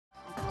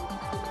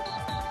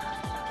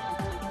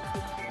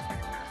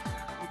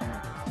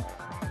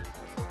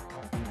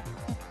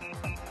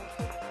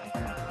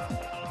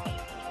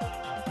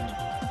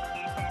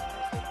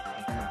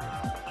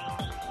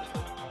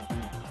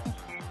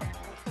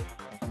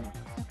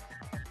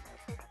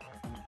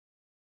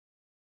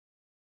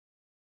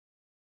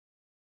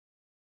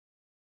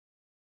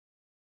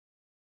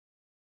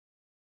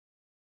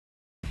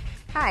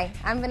Hi,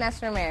 I'm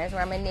Vanessa Ramirez,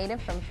 where I'm a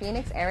native from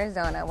Phoenix,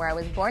 Arizona, where I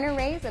was born and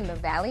raised in the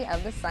Valley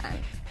of the Sun.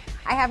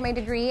 I have my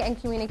degree in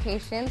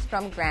communications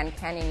from Grand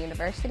Canyon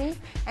University,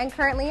 and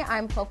currently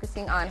I'm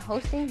focusing on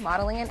hosting,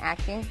 modeling, and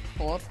acting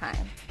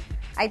full-time.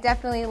 I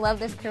definitely love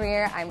this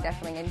career. I'm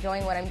definitely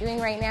enjoying what I'm doing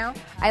right now.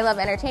 I love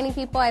entertaining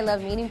people, I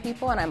love meeting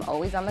people, and I'm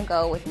always on the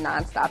go with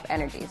nonstop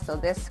energy, so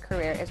this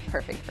career is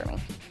perfect for me.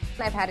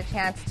 I've had a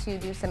chance to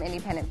do some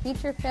independent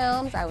feature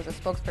films. I was a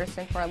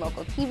spokesperson for a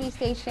local TV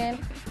station.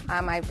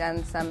 I've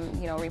done some,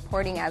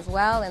 reporting as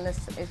well, and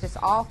this is just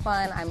all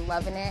fun. I'm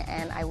loving it,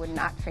 and I would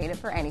not trade it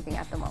for anything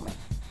at the moment.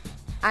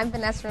 I'm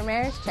Vanessa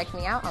Ramirez. Check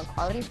me out on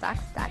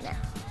QualityStocks.net.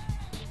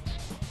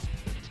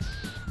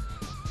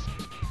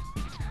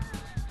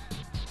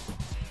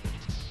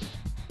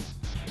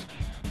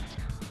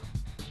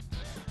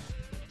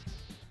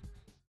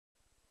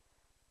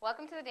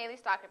 Welcome to the Daily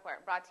Stock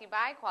Report, brought to you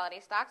by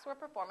QualityStocks, where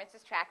performance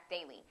is tracked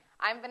daily.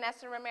 I'm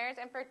Vanessa Ramirez,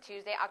 and for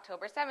Tuesday,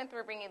 October 7th,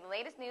 we're bringing you the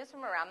latest news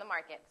from around the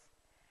markets.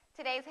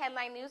 Today's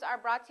headline news are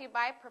brought to you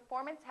by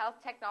Performance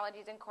Health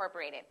Technologies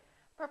Incorporated.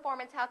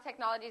 Performance Health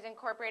Technologies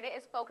Incorporated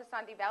is focused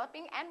on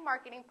developing and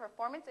marketing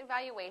performance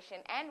evaluation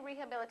and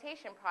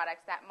rehabilitation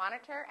products that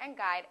monitor and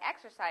guide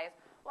exercise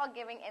while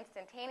giving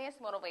instantaneous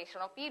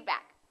motivational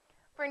feedback.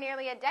 For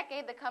nearly a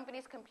decade, the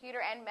company's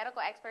computer and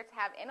medical experts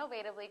have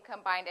innovatively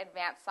combined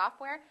advanced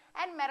software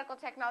and medical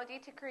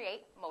technology to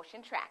create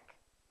MotionTrack.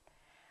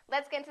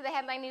 Let's get into the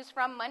headline news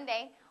from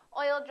Monday.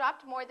 Oil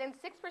dropped more than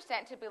 6%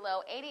 to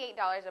below $88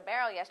 a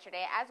barrel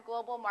yesterday as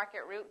global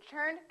market rout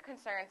turned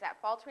concerns that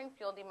faltering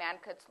fuel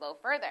demand could slow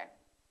further.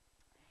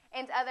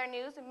 In other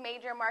news,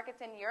 major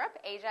markets in Europe,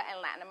 Asia,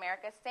 and Latin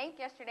America sank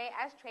yesterday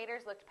as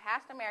traders looked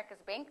past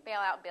America's bank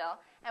bailout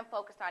bill and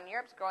focused on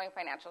Europe's growing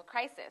financial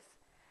crisis.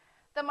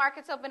 The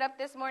markets opened up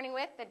this morning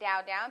with the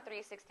Dow down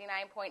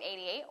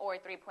 369.88 or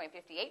 3.58%,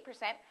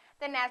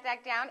 the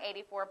Nasdaq down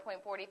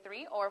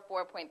 84.43 or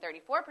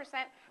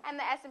 4.34%, and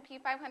the S&P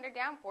 500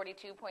 down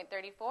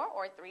 42.34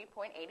 or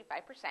 3.85%.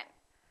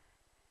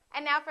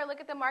 And now for a look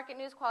at the market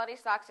news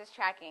QualityStocks is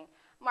tracking.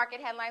 Market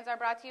headlines are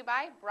brought to you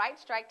by Brite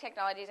Strike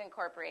Technologies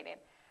Incorporated.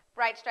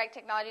 Brite Strike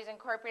Technologies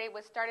Incorporated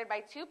was started by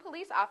two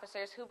police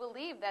officers who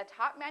believe the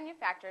top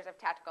manufacturers of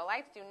tactical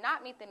lights do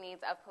not meet the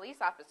needs of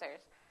police officers.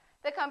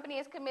 The company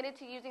is committed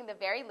to using the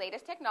very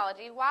latest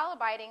technology while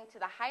abiding to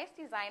the highest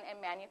design and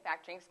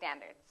manufacturing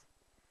standards.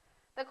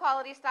 The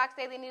QualityStocks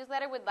Daily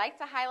Newsletter would like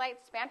to highlight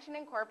Spansion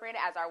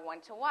Incorporated as our one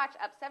to watch,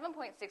 up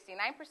 7.69%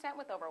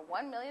 with over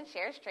 1 million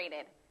shares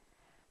traded.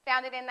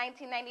 Founded in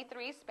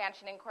 1993,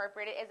 Spansion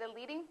Incorporated is a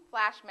leading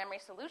flash memory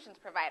solutions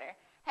provider.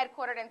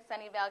 Headquartered in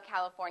Sunnyvale,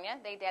 California,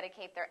 they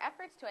dedicate their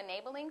efforts to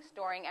enabling,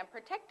 storing, and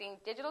protecting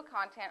digital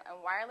content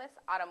on wireless,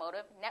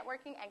 automotive,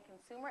 networking, and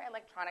consumer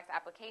electronics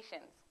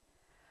applications.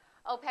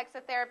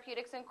 OPEXA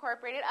Therapeutics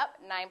Incorporated up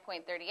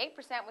 9.38%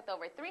 with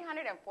over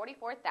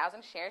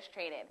 344,000 shares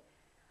traded.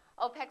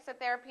 OPEXA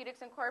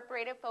Therapeutics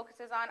Incorporated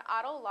focuses on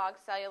autolog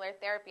cellular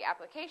therapy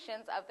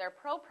applications of their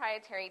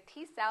proprietary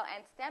T-cell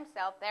and stem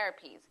cell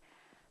therapies.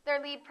 Their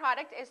lead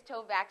product is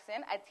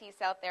Tovaxin, a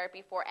T-cell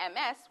therapy for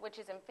MS, which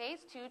is in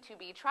phase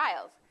 2/2B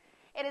trials.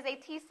 It is a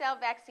T-cell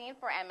vaccine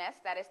for MS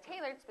that is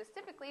tailored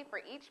specifically for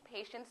each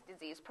patient's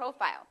disease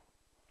profile.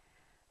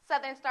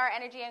 Southern Star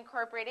Energy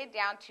Incorporated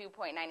down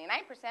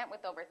 2.99%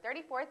 with over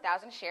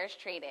 34,000 shares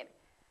traded.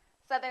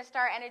 Southern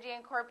Star Energy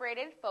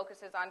Incorporated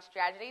focuses on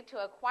strategy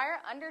to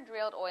acquire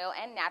under-drilled oil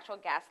and natural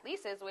gas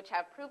leases which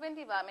have proven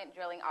development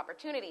drilling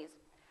opportunities.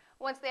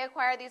 Once they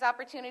acquire these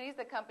opportunities,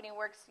 the company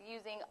works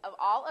using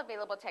all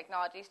available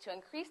technologies to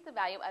increase the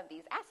value of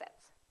these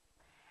assets.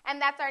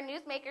 And that's our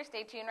newsmaker.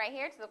 Stay tuned right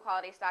here to the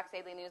QualityStocks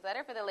Daily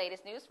Newsletter for the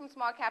latest news from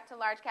small cap to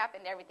large cap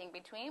and everything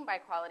between by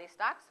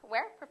QualityStocks,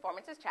 where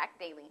performance is tracked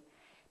daily.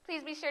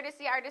 Please be sure to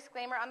see our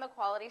disclaimer on the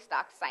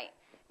QualityStocks site.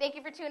 Thank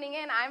you for tuning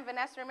in. I'm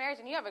Vanessa Ramirez,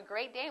 and you have a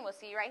great day, and we'll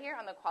see you right here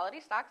on the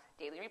QualityStocks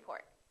Daily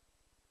Report.